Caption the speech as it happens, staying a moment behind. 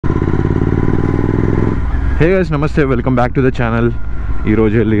Hey guys, నమస్తే, welcome back to the channel.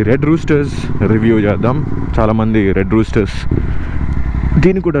 ఈరోజు వెళ్ళి రెడ్ రూస్టర్స్ రివ్యూ చేద్దాం. చాలామంది రెడ్ రూస్టర్స్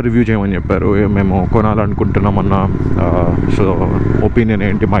దీన్ని కూడా రివ్యూ చేయమని చెప్పారు. మేము కొనాలనుకుంటున్నామన్న సో ఒపీనియన్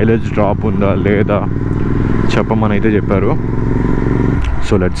ఏంటి, మైలేజ్ డ్రాప్ ఉందా లేదా చెప్పమని అయితే చెప్పారు.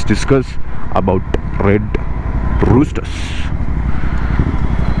 So let's discuss about red రూస్టర్స్.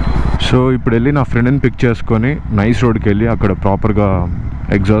 So ఇప్పుడు వెళ్ళి నా ఫ్రెండ్ని పిక్ చేసుకొని నైస్ రోడ్కి వెళ్ళి అక్కడ ప్రాపర్గా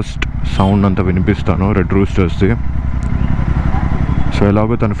ఎగ్జాస్ట్ సౌండ్ అంతా వినిపిస్తాను రెడ్ రూస్టర్స్ది. సో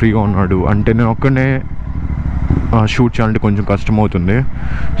ఎలాగో తను ఫ్రీగా ఉన్నాడు అంటే నేను ఒక్కనే షూట్ చేయాలంటే కొంచెం కష్టమవుతుంది.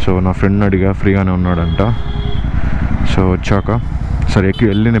 సో నా ఫ్రెండ్ని అడిగా, ఫ్రీగానే ఉన్నాడంట. సో వచ్చాక సరే ఎక్కి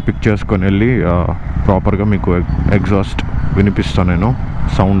వెళ్ళి నేను పిక్ చేసుకొని వెళ్ళి ప్రాపర్గా మీకు ఎగ్జాస్ట్ వినిపిస్తాను నేను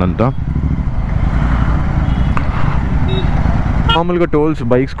సౌండ్ అంతా. మామూలుగా టోల్స్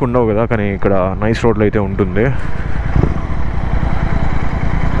బైక్స్కి ఉండవు కదా, కానీ ఇక్కడ నైస్ రోడ్లో అయితే ఉంటుంది.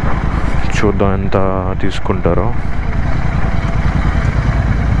 చూద్దాం ఎంత తీసుకుంటారో.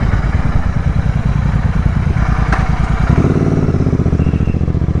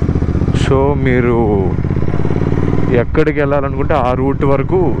 సో మీరు ఎక్కడికి వెళ్ళాలనుకుంటే ఆ రూట్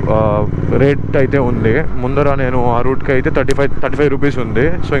వరకు రేట్ అయితే ఉంది. ముందర నేను ఆ రూట్కి అయితే 35 రూపీస్ ఉంది.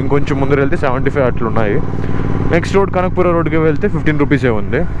 సో ఇంకొంచెం ముందర వెళ్తే 75 అట్లున్నాయి. నెక్స్ట్ రోడ్ కనకపుర రోడ్కి వెళ్తే 15 రూపీసే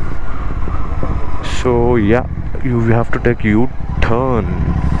ఉంది. So yeah, you have to take you turn.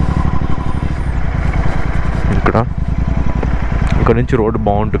 ఇక్కడ నుంచి రోడ్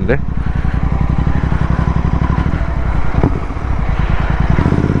బాగుంటుంది.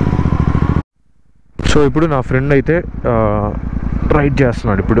 సో ఇప్పుడు నా ఫ్రెండ్ అయితే రైడ్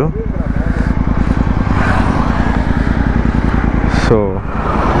చేస్తున్నాడు ఇప్పుడు. సో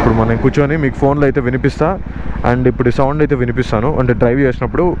ఇప్పుడు మనం కూర్చొని మీకు ఫోన్లో అయితే వినిపిస్తా, అండ్ ఇప్పుడు సౌండ్ అయితే వినిపిస్తాను, అంటే డ్రైవ్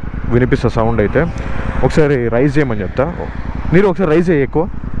చేసినప్పుడు వినిపిస్తా సౌండ్ అయితే. ఒకసారి రైజ్ చేయమని చెప్తా, మీరు ఒకసారి రైజ్ చేయ ఎక్కువ.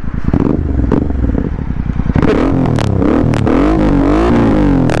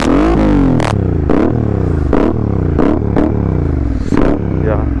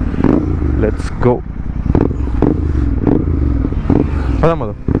 Let's go.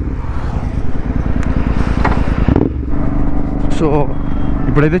 పదమ్మదు. సో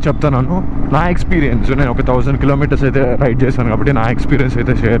ఇప్పుడైతే చెప్తాను నా ఎక్స్పీరియన్స్. నేను ఒక 1000 కిలోమీటర్స్ అయితే రైడ్ చేశాను కాబట్టి నా ఎక్స్పీరియన్స్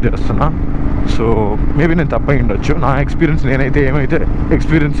అయితే షేర్ చేస్తున్నా. సో మేబీ నేను తప్పై ఉండొచ్చు. నా ఎక్స్పీరియన్స్ నేనైతే ఏమైతే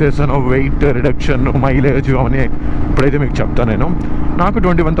ఎక్స్పీరియన్స్ చేస్తానో, వెయిట్ రిడక్షన్, మైలేజ్ అవన్నీ ఇప్పుడైతే మీకు చెప్తాను నేను. నాకు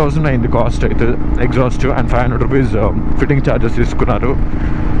 21,000 అయింది కాస్ట్ అయితే exhaust, and 500 rupees fitting charges తీసుకున్నారు.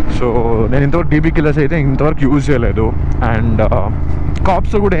 సో నేను ఇంతవరకు డీబీ కిల్లర్స్ అయితే ఇంతవరకు యూజ్ చేయలేదు, అండ్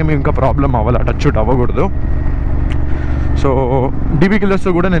కాప్స్తో కూడా ఏమి ఇంకా ప్రాబ్లం అవ్వాలి, టచ్ అవ్వకూడదు. సో డీబీ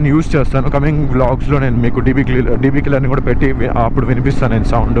కిల్లర్స్తో కూడా నేను యూజ్ చేస్తాను. కమింగ్ వ్లాగ్స్లో నేను మీకు డీబీ కిల్లర్ని కూడా పెట్టి అప్పుడు వినిపిస్తాను నేను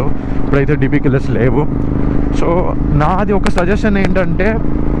సౌండ్. ఇప్పుడైతే డీబీ కిల్లర్స్ లేవు. సో నాది ఒక సజెషన్ ఏంటంటే,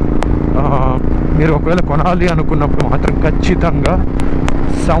 మీరు ఒకవేళ కొనాలి అనుకున్నప్పుడు మాత్రం ఖచ్చితంగా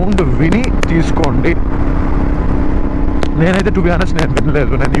సౌండ్ విని తీసుకోండి. నేనైతే టు బి ఆనెస్ట్ నేను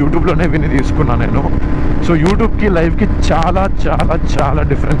వినలేదు, నేను యూట్యూబ్లోనే విని తీసుకున్నాను నేను. సో యూట్యూబ్కి లైవ్కి చాలా చాలా చాలా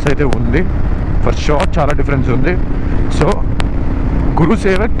డిఫరెన్స్ అయితే ఉంది, ఫర్ షూర్ చాలా డిఫరెన్స్ ఉంది. సో గురు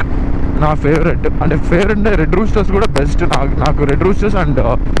సేవక్ నా ఫేవరెట్, అంటే ఫేవరెట్ రెడ్ రూస్టర్స్ కూడా బెస్ట్. నాకు రెడ్ రూస్టర్స్ అండ్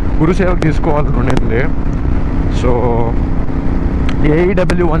గురు సేవక్ తీసుకోవాలని ఉండింది. సో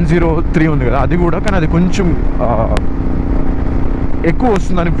AEW 103 ఉంది కదా, అది కూడా, కానీ అది కొంచెం ఎక్కువ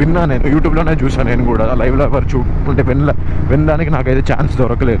వస్తుందని విన్నా నేను, యూట్యూబ్లోనే చూసాను నేను కూడా. లైవ్లో ఎవరు అంటే వినడానికి నాకైతే ఛాన్స్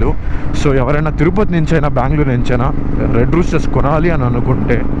దొరకలేదు. సో ఎవరైనా తిరుపతి నుంచైనా బెంగళూరు నుంచైనా రెడ్ రూస్టర్స్ కొనాలి అని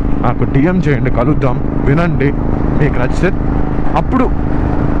అనుకుంటే నాకు DM చేయండి, కలుద్దాం, వినండి, మీకు నచ్చితే అప్పుడు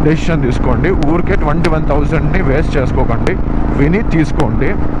డెసిషన్ తీసుకోండి. ఊరికే 21,000ని వేస్ట్ చేసుకోకండి, విని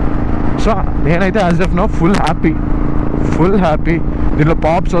తీసుకోండి. సో నేనైతే as of now full happy. దీనిలో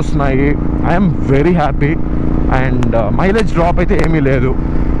పాప్స్ వస్తున్నాయి, I'm very happy. And mileage drop అయితే ఏమీ లేదు.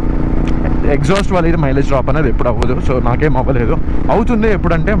 ఎగ్జాస్ట్ వల్ల అయితే మైలేజ్ డ్రాప్ అనేది ఎప్పుడు అవ్వదు. సో నాకేం అవ్వలేదు. అవుతుంది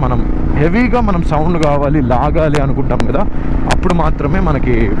ఎప్పుడంటే మనం హెవీగా మనం సౌండ్ కావాలి, లాగాలి అనుకుంటాం కదా, అప్పుడు మాత్రమే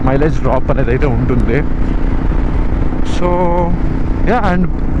మనకి మైలేజ్ డ్రాప్ అనేది అయితే ఉంటుంది. సో యా, అండ్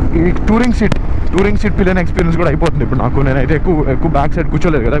ఈ టూరింగ్ సీట్ పిల్లన ఎక్స్పీరియన్స్ కూడా అయిపోతుంది ఇప్పుడు నాకు. నేనైతే ఎక్కువ బ్యాక్ సైడ్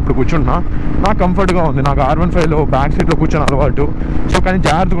కూర్చోలేదు కదా, ఇప్పుడు కూర్చున్నా, నాకు కంఫర్ట్గా ఉంది. నాకు R15లో బ్యాక్ సీట్లో కూర్చొని అలవాటు. సో కానీ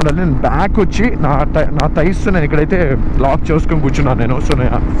జాగ్రత్తగా ఉండాలి. నేను బ్యాక్ వచ్చి నా థైస్ నేను ఇక్కడైతే లాక్ చేసుకొని కూర్చున్నాను నేను. సో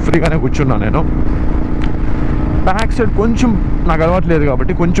నేను ఫ్రీగానే కూర్చున్నాను నేను. బ్యాక్ సైడ్ కొంచెం నాకు అలవాట్లేదు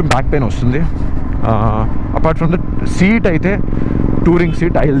కాబట్టి కొంచెం బ్యాక్ పెయిన్ వస్తుంది. అపార్ట్ ఫ్రమ్ దట్ సీట్ అయితే touring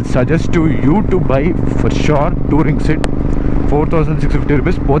seat, I will suggest to you to buy for sure touring seat. 4,650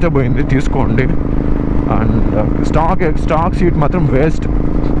 rupees పోతే పోయింది, తీసుకోండి. అండ్ స్టాక్ సీట్ మాత్రం waste,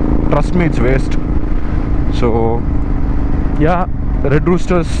 trust me, it's waste. So yeah, red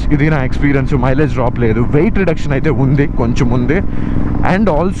రూస్టర్స్ ఇది నా experience. Mileage drop లేదు, weight reduction అయితే ఉంది, కొంచెం ఉంది. అండ్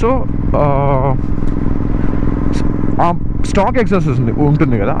ఆల్సో స్టాక్ ఎగ్జాస్ట్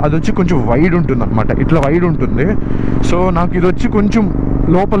ఉంటుంది కదా, అది వచ్చి కొంచెం వైడ్ ఉంటుంది అనమాట, ఇట్లా వైడ్ ఉంటుంది. సో నాకు ఇది వచ్చి కొంచెం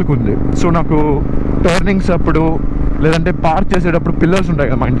లోపలికి ఉంది. సో నాకు టర్నింగ్స్ అప్పుడు లేదంటే పార్క్ చేసేటప్పుడు పిల్లర్స్ ఉంటాయి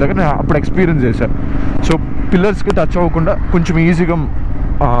కదా మా ఇంటి దగ్గర, నేను అప్పుడు ఎక్స్పీరియన్స్ చేశాను. సో పిల్లర్స్కి టచ్ అవ్వకుండా కొంచెం ఈజీగా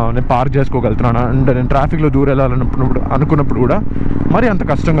నేను పార్క్ చేసుకోగలుగుతున్నాను. అండ్ నేను ట్రాఫిక్లో దూరం అనుకున్నప్పుడు కూడా మరి అంత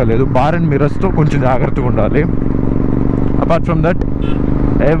కష్టంగా లేదు. బార్ అండ్ మిర్రర్స్తో కొంచెం జాగ్రత్తగా ఉండాలి. Apart from that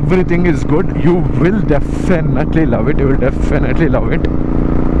everything is good. You will definitely love it.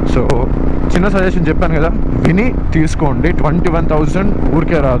 So చిన్న సజెషన్ చెప్పాను కదా, విని తీసుకోండి. 21,000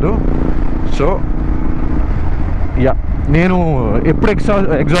 ఊరికే రాదు. సో యా, నేను ఎప్పుడు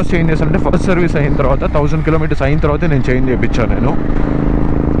ఎగ్జాస్ట్ చేంజ్ చేశానంటే ఫస్ట్ సర్వీస్ అయిన తర్వాత 1000 కిలోమీటర్స్ అయిన తర్వాత నేను చేంజ్ చేయించాను నేను.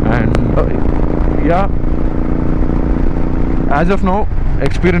 And yeah, as of now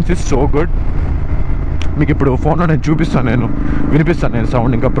experience is so good. మీకు ఇప్పుడు ఫోన్లో నేను వినిపిస్తాను నేను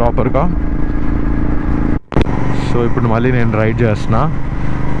సౌండ్ ఇంకా ప్రాపర్గా. సో ఇప్పుడు మళ్ళీ నేను రైడ్ చేస్తున్నా.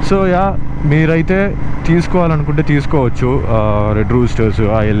 సో యా, మీరైతే తీసుకోవాలనుకుంటే తీసుకోవచ్చు రెడ్ రూస్టర్స్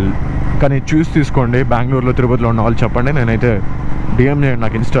ఆయిల్, కానీ చూసి తీసుకోండి. బెంగళూరులో తిరుపతిలో ఉన్న వాళ్ళు చెప్పండి, నేనైతే డిఎం చేయండి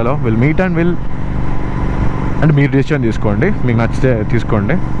నాకు ఇన్స్టాలో. మీట్ అండ్ మీరు డిసిషన్ తీసుకోండి, మీకు నచ్చితే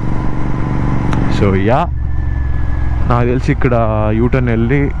తీసుకోండి. సో యా, నాకు తెలిసి ఇక్కడ యూటర్న్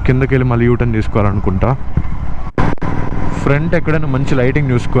వెళ్ళి కిందకి వెళ్ళి మళ్ళీ యూటర్న్ తీసుకోవాలనుకుంటా. ఫ్రంట్ ఎక్కడైనా మంచి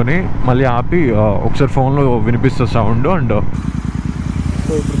లైటింగ్ చూసుకొని మళ్ళీ ఆపి ఒకసారి ఫోన్లో వినిపిస్తా సౌండ్. అండ్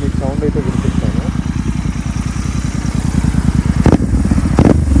సో ఇప్పుడు మీకు సౌండ్ అయితే వినిపిస్తాను.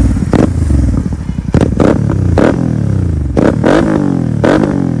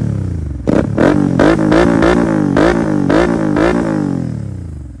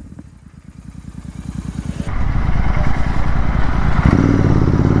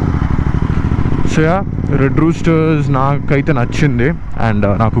 సో యా, రెడ్ రూస్టర్స్ నాకైతే నచ్చింది. అండ్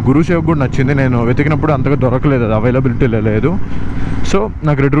నాకు గురుసేవ్ కూడా నచ్చింది. నేను వెతికినప్పుడు అంతగా దొరకలేదు, అది అవైలబిలిటీ లేదు. సో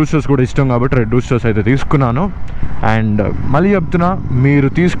నాకు రెడ్ రూస్టర్స్ కూడా ఇష్టం కాబట్టి రెడ్ రూస్టర్స్ అయితే తీసుకున్నాను. అండ్ మళ్ళీ చెప్తున్నా, మీరు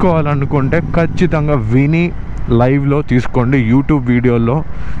తీసుకోవాలనుకుంటే ఖచ్చితంగా విని లైవ్లో తీసుకోండి. యూట్యూబ్ వీడియోల్లో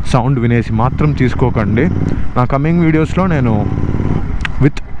సౌండ్ వినేసి మాత్రం తీసుకోకండి. నా కమింగ్ వీడియోస్లో నేను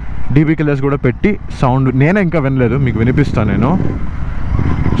విత్ డీబీకెల్ఎస్ కూడా పెట్టి సౌండ్ నేనే ఇంకా వినలేదు, మీకు వినిపిస్తాను నేను.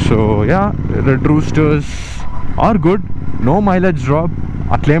 So yeah, red రూస్టర్స్ are good. No mileage drop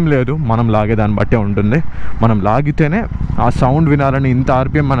అట్లేం లేదు, మనం లాగే దాన్ని బట్టే ఉంటుంది. మనం లాగితేనే ఆ సౌండ్ వినాలని ఇంత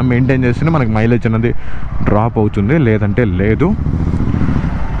ఆర్పిఎం మనం మెయింటైన్ చేస్తేనే మనకి మైలేజ్ అనేది డ్రాప్ అవుతుంది, లేదంటే లేదు.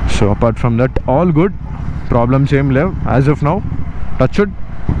 So apart from that all good, problems ఏం లేవు as of now, touched.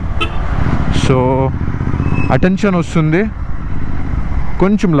 So attention వస్తుంది,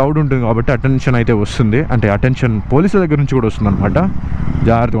 కొంచెం లౌడ్ ఉంటుంది కాబట్టి అటెన్షన్ అయితే వస్తుంది. అంటే అటెన్షన్ పోలీసుల దగ్గర నుంచి కూడా వస్తుంది అనమాట,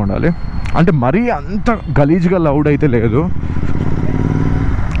 జాగ్రత్తగా ఉండాలి. అంటే మరీ అంత గలీజ్గా లౌడ్ అయితే లేదు.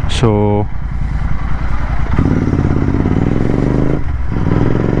 సో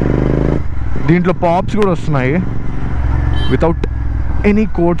దీంట్లో పాప్స్ కూడా వస్తున్నాయి వితౌట్ ఎనీ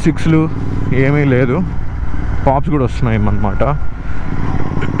కోడ్ 6లు ఏమీ లేదు, పాప్స్ కూడా వస్తున్నాయి అన్నమాట.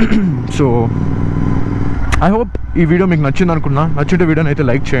 సో ఐ హోప్ ఈ వీడియో మీకు నచ్చింది అనుకున్నా. నచ్చింటే వీడియోని అయితే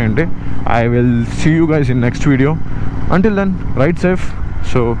లైక్ చేయండి. I will see you guys in next video. Until then ride safe.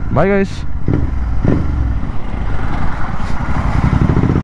 So bye guys.